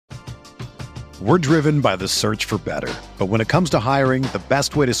We're driven by the search for better. But when it comes to hiring, the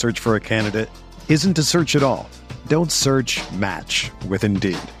best way to search for a candidate isn't to search at all. Don't search, match with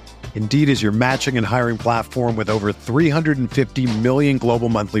Indeed. Indeed is your matching and hiring platform with over 350 million global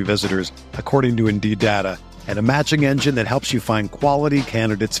monthly visitors, according to Indeed data, and a matching engine that helps you find quality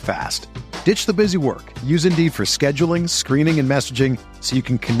candidates fast. Ditch the busy work. Use Indeed for scheduling, screening, and messaging so you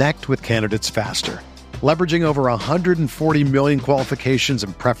can connect with candidates faster. Leveraging over 140 million qualifications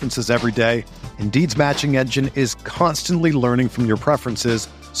and preferences every day, Indeed's matching engine is constantly learning from your preferences,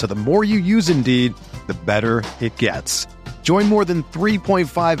 so the more you use Indeed, the better it gets. Join more than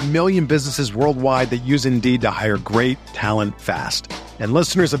 3.5 million businesses worldwide that use Indeed to hire great talent fast. And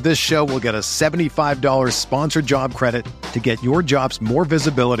listeners of this show will get a $75 sponsored job credit to get your jobs more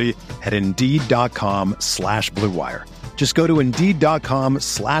visibility at Indeed.com/Blue Wire. Just go to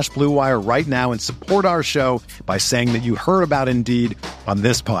Indeed.com/Blue Wire right now and support our show by saying that you heard about Indeed on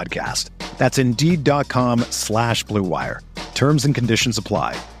this podcast. That's Indeed.com/Blue Wire. Terms and conditions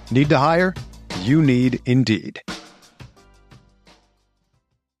apply. Need to hire? You need Indeed.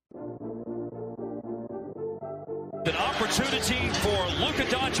 An opportunity for Luka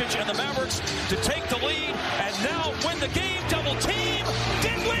Doncic and the Mavericks to take the lead and now win the game. Double team.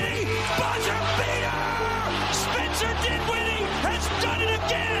 Dinwiddie, buzzer beater! Spencer Dinwiddie has done it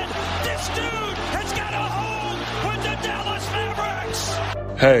again. This dude has got a home with the Dallas Mavericks.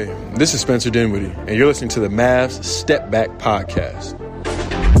 Hey, this is Spencer Dinwiddie, and you're listening to the Mavs Step Back Podcast.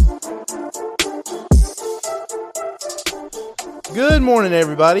 Good morning,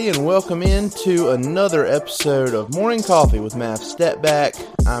 everybody, and welcome into another episode of Morning Coffee with Mavs Step Back.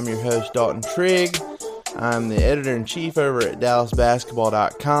 I'm your host, Dalton Trigg. I'm the editor-in-chief over at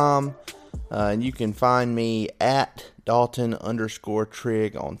DallasBasketball.com. And you can find me at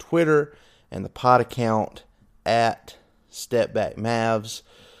Dalton_Trigg on Twitter and the pod account at StepBackMavs.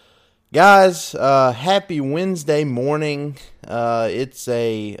 Guys, happy Wednesday morning. It's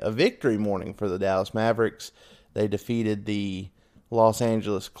a victory morning for the Dallas Mavericks. They defeated the Los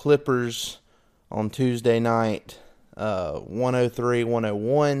Angeles Clippers on Tuesday night,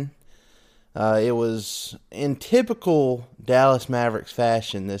 103-101. It was in typical Dallas Mavericks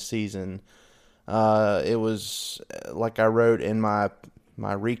fashion this season. It was, like I wrote in my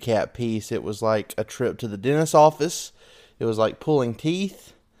recap piece, it was like a trip to the dentist's office. It was like pulling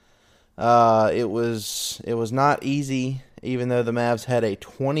teeth. It was not easy, even though the Mavs had a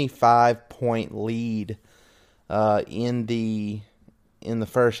 25-point lead in the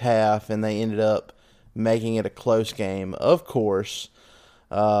first half, and they ended up making it a close game. Of course,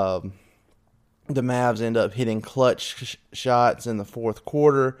 the Mavs end up hitting clutch shots in the fourth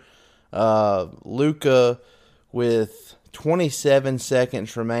quarter. Luka, with 27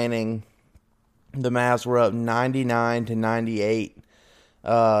 seconds remaining, the Mavs were up 99-98.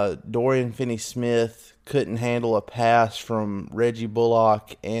 Dorian Finney-Smith couldn't handle a pass from Reggie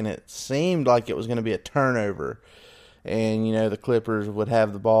Bullock, and it seemed like it was going to be a turnover. And, you know, the Clippers would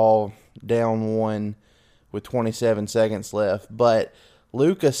have the ball down one with 27 seconds left. But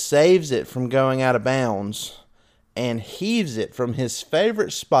Luka saves it from going out of bounds and heaves it from his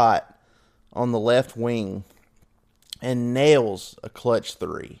favorite spot on the left wing and nails a clutch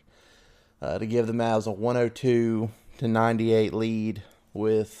three to give the Mavs a 102-98 lead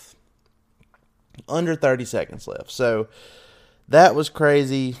with under 30 seconds left. So that was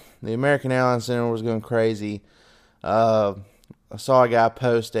crazy. The American Airlines Center was going crazy. I saw a guy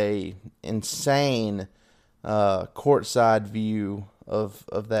post a insane courtside view of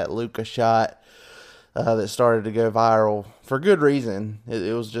that Luka shot that started to go viral for good reason.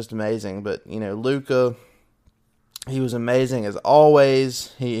 It was just amazing. But, you know, Luka, he was amazing as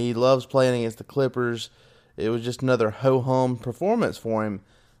always. He loves playing against the Clippers. It was just another ho-hum performance for him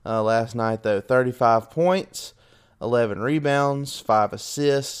last night, though. 35 points, 11 rebounds, 5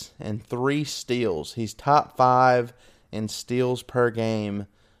 assists, and 3 steals. He's top 5 in steals per game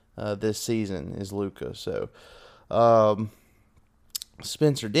this season is Luka. So,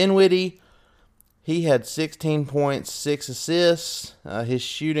 Spencer Dinwiddie, he had 16 points, 6 assists. His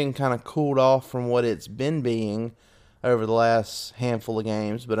shooting kind of cooled off from what it's been being over the last handful of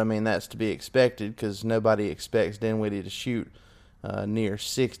games. But, I mean, that's to be expected because nobody expects Dinwiddie to shoot near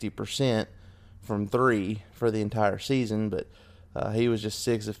 60% from 3 for the entire season, but he was just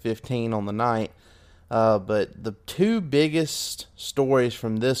 6 of 15 on the night. But the two biggest stories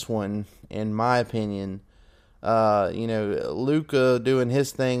from this one, in my opinion, Luka doing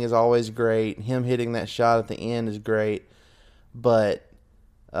his thing is always great. Him hitting that shot at the end is great. But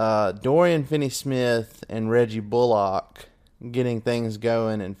Dorian Finney-Smith and Reggie Bullock getting things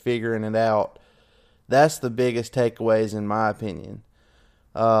going and figuring it out, that's the biggest takeaways in my opinion.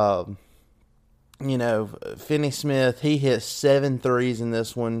 Finney Smith, he hit 7 threes in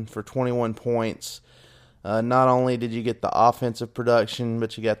this one for 21 points. Not only did you get the offensive production,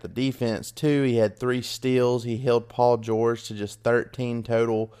 but you got the defense too. He had 3 steals. He held Paul George to just 13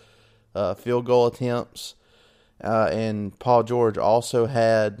 total field goal attempts. And Paul George also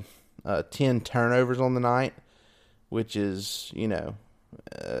had 10 turnovers on the night, which is,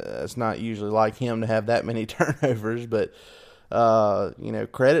 it's not usually like him to have that many turnovers, but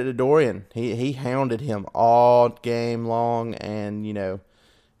credit to Dorian. He hounded him all game long, and,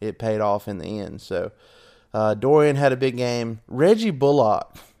 it paid off in the end. So, Dorian had a big game. Reggie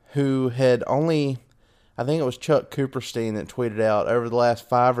Bullock, who had only, I think it was Chuck Cooperstein that tweeted out, over the last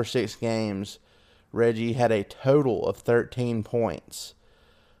 5 or 6 games, Reggie had a total of 13 points.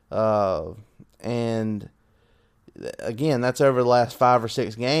 And again, that's over the last 5 or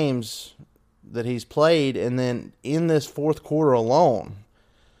 6 games that he's played. And then in this fourth quarter alone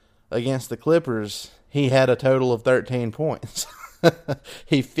against the Clippers, he had a total of 13 points.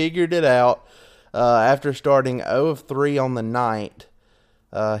 He figured it out. After starting 0 of 3 on the night,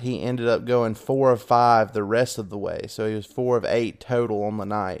 he ended up going 4 of 5 the rest of the way. So he was 4 of 8 total on the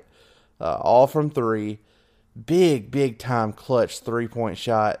night, all from 3. Big time clutch 3-point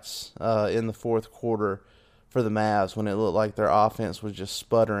shots in the fourth quarter for the Mavs when it looked like their offense was just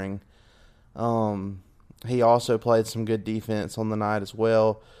sputtering. He also played some good defense on the night as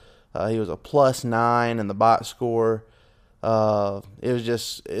well. He was a +9 in the box score.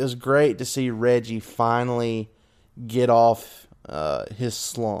 It was great to see Reggie finally get off his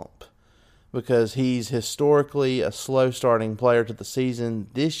slump, because he's historically a slow starting player to the season.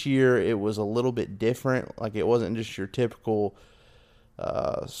 This year it was a little bit different. Like, it wasn't just your typical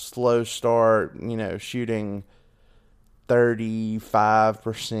slow start, shooting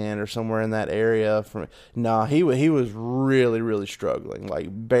 35% or somewhere in that area. He was really, really struggling, like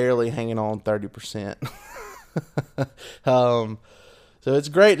barely hanging on 30%. So it's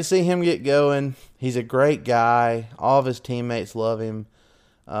great to see him get going. He's a great guy. All of his teammates love him.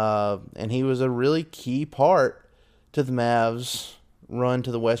 And he was a really key part to the Mavs' run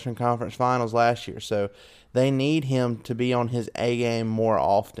to the Western Conference Finals last year. So they need him to be on his A game more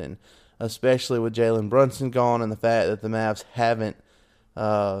often, especially with Jalen Brunson gone and the fact that the Mavs haven't,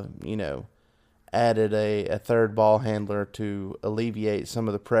 added a third ball handler to alleviate some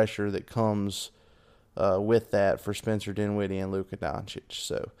of the pressure that comes with that for Spencer Dinwiddie and Luka Doncic.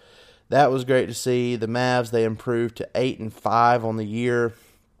 So that was great to see. The Mavs, they improved to 8-5 on the year.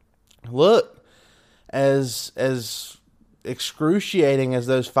 Look, as excruciating as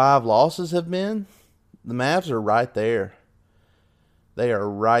those 5 losses have been, the Mavs are right there. They are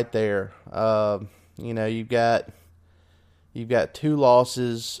right there. You've got 2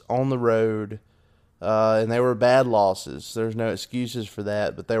 losses on the road, and they were bad losses. There's no excuses for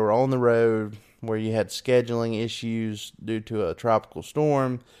that, but they were on the road where you had scheduling issues due to a tropical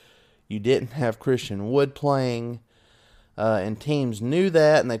storm. You didn't have Christian Wood playing, and teams knew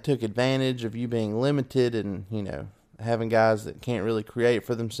that, and they took advantage of you being limited and, having guys that can't really create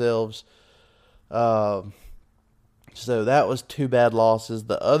for themselves. So that was 2 bad losses.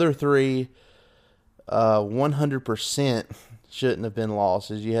 The other 3, 100% shouldn't have been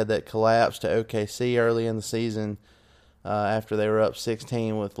losses. You had that collapse to OKC early in the season after they were up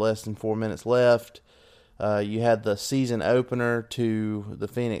 16 with less than 4 minutes left. You had the season opener to the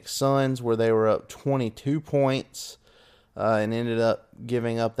Phoenix Suns where they were up 22 points and ended up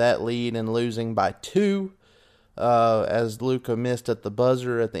giving up that lead and losing by 2 as Luka missed at the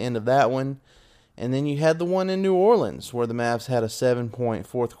buzzer at the end of that one. And then you had the one in New Orleans where the Mavs had a 7-point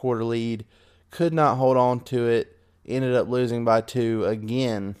fourth quarter lead, could not hold on to it, ended up losing by 2.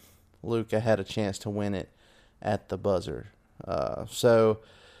 Again, Luka had a chance to win it at the buzzer. So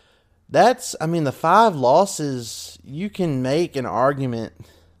that's, the 5 losses, you can make an argument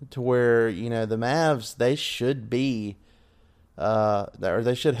to where, the Mavs, they should be, or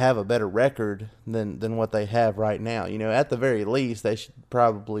they should have a better record than what they have right now. At the very least, they should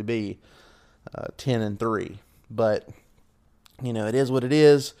probably be 10-3. But, it is what it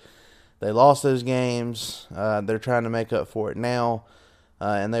is. They lost those games. They're trying to make up for it now.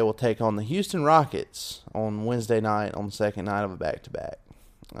 And they will take on the Houston Rockets on Wednesday night on the second night of a back-to-back.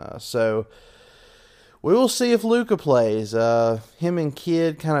 So we will see if Luka plays. Him and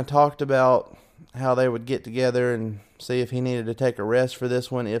Kidd kind of talked about how they would get together and see if he needed to take a rest for this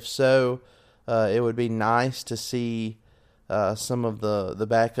one. If so, it would be nice to see some of the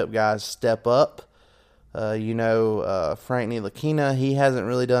backup guys step up. Frank Ntilikina, he hasn't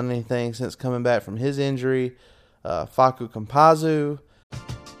really done anything since coming back from his injury. Facu Campazzo.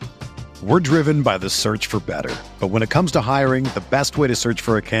 We're driven by the search for better. But when it comes to hiring, the best way to search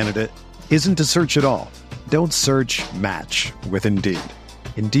for a candidate isn't to search at all. Don't search, match with Indeed.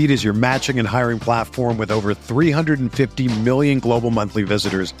 Indeed is your matching and hiring platform with over 350 million global monthly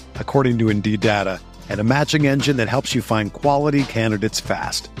visitors, according to Indeed data, and a matching engine that helps you find quality candidates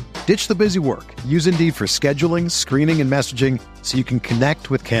fast. Ditch the busy work. Use Indeed for scheduling, screening, and messaging so you can connect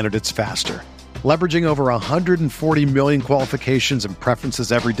with candidates faster. Leveraging over 140 million qualifications and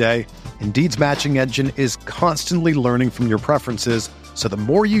preferences every day, Indeed's matching engine is constantly learning from your preferences, so the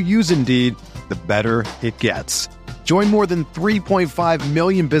more you use Indeed, the better it gets. Join more than 3.5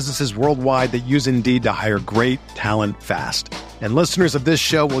 million businesses worldwide that use Indeed to hire great talent fast. And listeners of this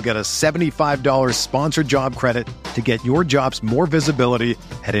show will get a $75 sponsored job credit to get your jobs more visibility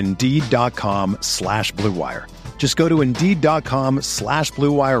at Indeed.com/Blue Wire. Just go to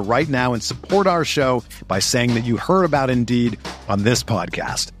Indeed.com/Blue Wire right now and support our show by saying that you heard about Indeed on this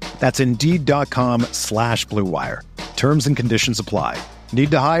podcast. That's Indeed.com/Blue Wire. Terms and conditions apply. Need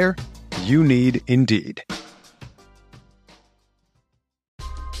to hire? You need Indeed.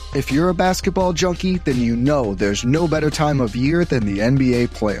 If you're a basketball junkie, then you know there's no better time of year than the NBA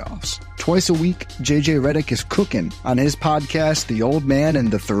playoffs. Twice a week, JJ Redick is cooking on his podcast, The Old Man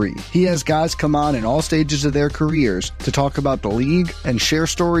and the Three. He has guys come on in all stages of their careers to talk about the league and share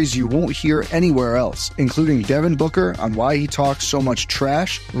stories you won't hear anywhere else, including Devin Booker on why he talks so much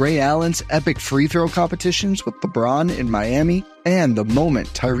trash, Ray Allen's epic free throw competitions with LeBron in Miami, and the moment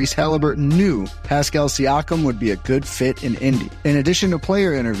Tyrese Halliburton knew Pascal Siakam would be a good fit in Indy. In addition to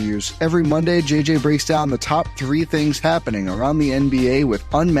player interviews, every Monday JJ breaks down the top 3 things happening around the NBA with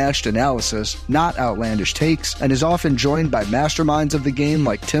unmatched analysis, not outlandish takes, and is often joined by masterminds of the game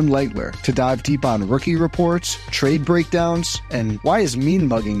like Tim Legler to dive deep on rookie reports, trade breakdowns, and why is mean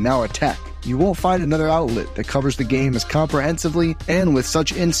mugging now a tech? You won't find another outlet that covers the game as comprehensively and with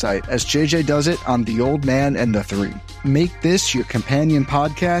such insight as JJ does it on The Old Man and the Three. Make this your companion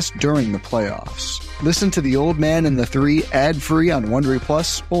podcast during the playoffs. Listen to The Old Man and the Three ad-free on Wondery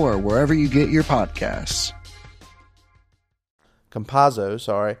Plus or wherever you get your podcasts. Campazzo,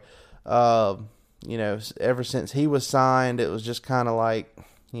 sorry. Ever since he was signed, it was just kind of like,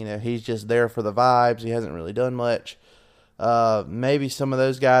 he's just there for the vibes. He hasn't really done much. Maybe some of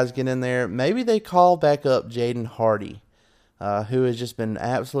those guys get in there. Maybe they call back up Jaden Hardy, who has just been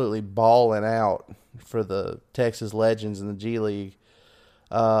absolutely balling out for the Texas Legends in the G League.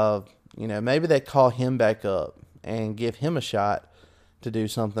 Maybe they call him back up and give him a shot to do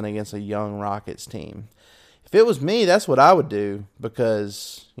something against a young Rockets team. If it was me, that's what I would do,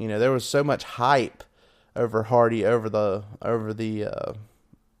 because there was so much hype over Hardy over the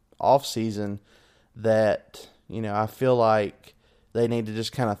off season that I feel like they need to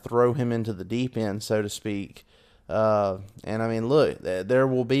just kind of throw him into the deep end, so to speak. And I mean, look, there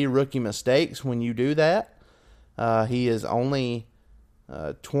will be rookie mistakes when you do that. He is only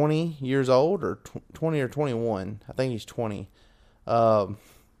 20 years old, or 20 or 21. I think he's 20. But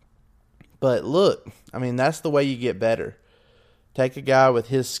look, I mean, that's the way you get better. Take a guy with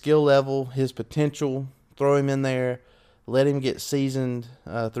his skill level, his potential, throw him in there, let him get seasoned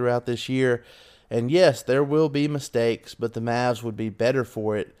throughout this year. And yes, there will be mistakes, but the Mavs would be better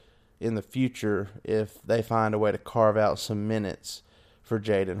for it in the future if they find a way to carve out some minutes for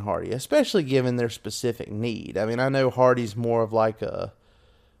Jaden Hardy, especially given their specific need. I mean, I know Hardy's more of like a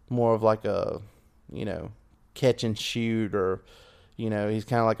catch and shoot, or he's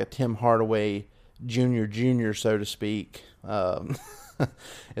kind of like a Tim Hardaway junior, so to speak,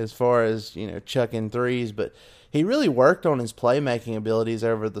 as far as chucking threes. But he really worked on his playmaking abilities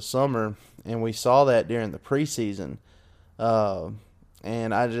over the summer, and we saw that during the preseason.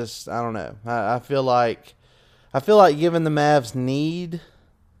 And I don't know. I feel like given the Mavs need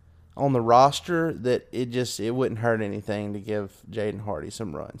on the roster, that it wouldn't hurt anything to give Jaden Hardy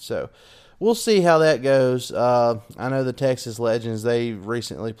some run. So we'll see how that goes. I know the Texas Legends, they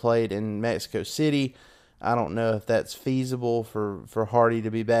recently played in Mexico City. I don't know if that's feasible for Hardy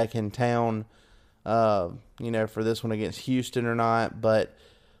to be back in town, for this one against Houston or not. But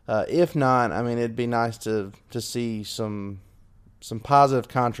if not, I mean, it'd be nice to see some positive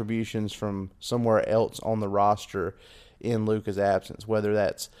contributions from somewhere else on the roster in Luka's absence, whether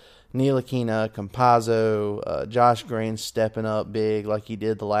that's Ntilikina, Campazzo, Josh Green stepping up big like he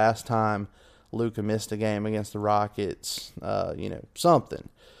did the last time Luka missed a game against the Rockets, something.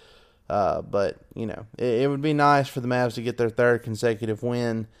 But it would be nice for the Mavs to get their third consecutive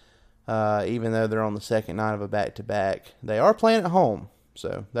win, even though they're on the second night of a back-to-back. They are playing at home,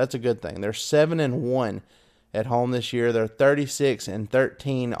 so that's a good thing. They're 7-1 at home this year. They're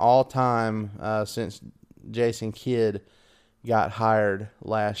 36-13 all-time since Jason Kidd got hired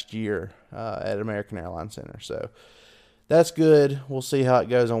last year at American Airlines Center. So that's good. We'll see how it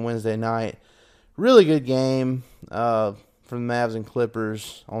goes on Wednesday night. Really good game from the Mavs and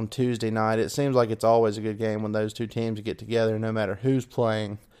Clippers on Tuesday night. It seems like it's always a good game when those two teams get together, no matter who's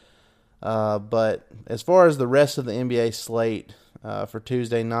playing. But as far as the rest of the NBA slate for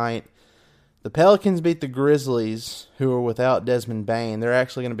Tuesday night, the Pelicans beat the Grizzlies, who are without Desmond Bane. They're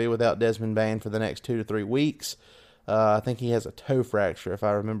actually going to be without Desmond Bane for the next 2 to 3 weeks. I think he has a toe fracture, if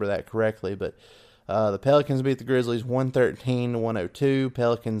I remember that correctly. But the Pelicans beat the Grizzlies 113-102.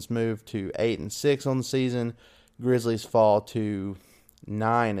 Pelicans move to 8-6 on the season. Grizzlies fall to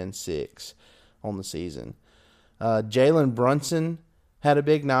 9-6 on the season. Jalen Brunson had a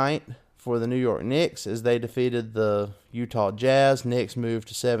big night for the New York Knicks as they defeated the Utah Jazz. Knicks moved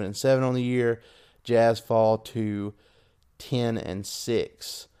to 7-7 on the year. Jazz fall to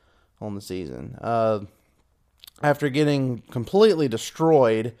 10-6 on the season. After getting completely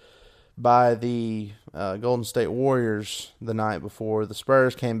destroyed by the Golden State Warriors the night before, the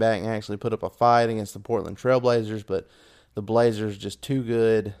Spurs came back and actually put up a fight against the Portland Trail Blazers, but the Blazers just too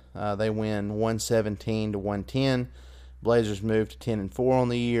good. They win 117-110. Blazers move to 10-4 on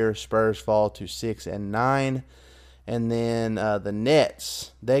the year. Spurs fall to 6-9. And then the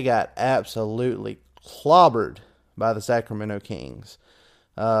Nets, they got absolutely clobbered by the Sacramento Kings.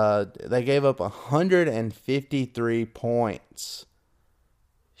 They gave up 153 points.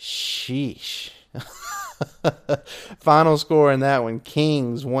 Sheesh. Final score in that one,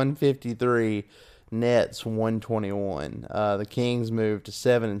 Kings 153, Nets 121. The Kings moved to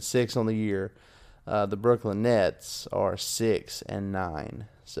 7-6 on the year. The Brooklyn Nets are 6-9.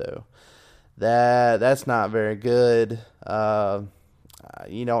 So that's not very good.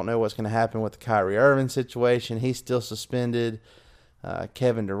 You don't know what's going to happen with the Kyrie Irving situation. He's still suspended.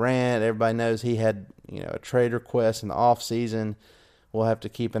 Kevin Durant, everybody knows he had a trade request in the offseason. We'll have to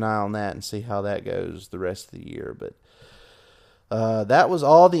keep an eye on that and see how that goes the rest of the year. But that was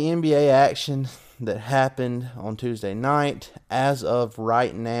all the NBA action that happened on Tuesday night. As of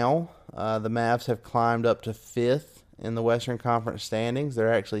right now, the Mavs have climbed up to 5th in the Western Conference standings.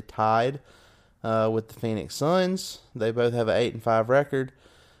 They're actually tied with the Phoenix Suns. They both have an 8-5 record.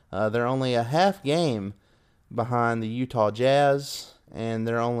 They're only a half game behind the Utah Jazz, and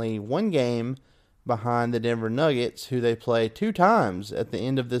they're only 1 game behind the Denver Nuggets, who they play 2 times at the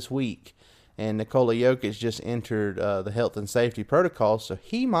end of this week. And Nikola Jokic just entered the health and safety protocol, so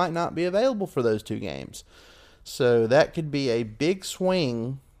he might not be available for those 2 games. So that could be a big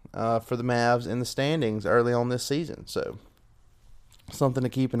swing for the Mavs in the standings early on this season. So something to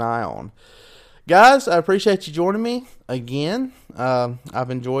keep an eye on. Guys, I appreciate you joining me again. I've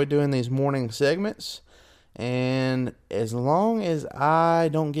enjoyed doing these morning segments. And as long as I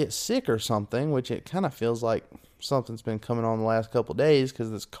don't get sick or something, which it kind of feels like something's been coming on the last couple of days because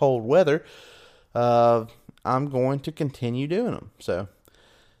of this cold weather, I'm going to continue doing them. So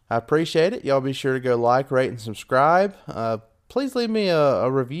I appreciate it. Y'all be sure to go like, rate, and subscribe. Please leave me a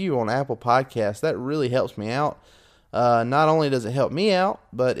review on Apple Podcasts. That really helps me out. Not only does it help me out,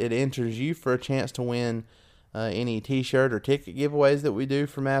 but it enters you for a chance to win any t-shirt or ticket giveaways that we do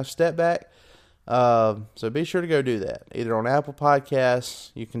for Mavs Step Back. So be sure to go do that. Either on Apple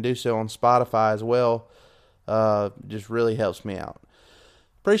Podcasts, you can do so on Spotify as well. Just really helps me out.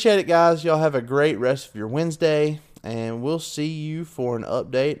 Appreciate it, guys. Y'all have a great rest of your Wednesday, and we'll see you for an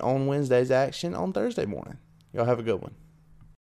update on Wednesday's action on Thursday morning. Y'all have a good one.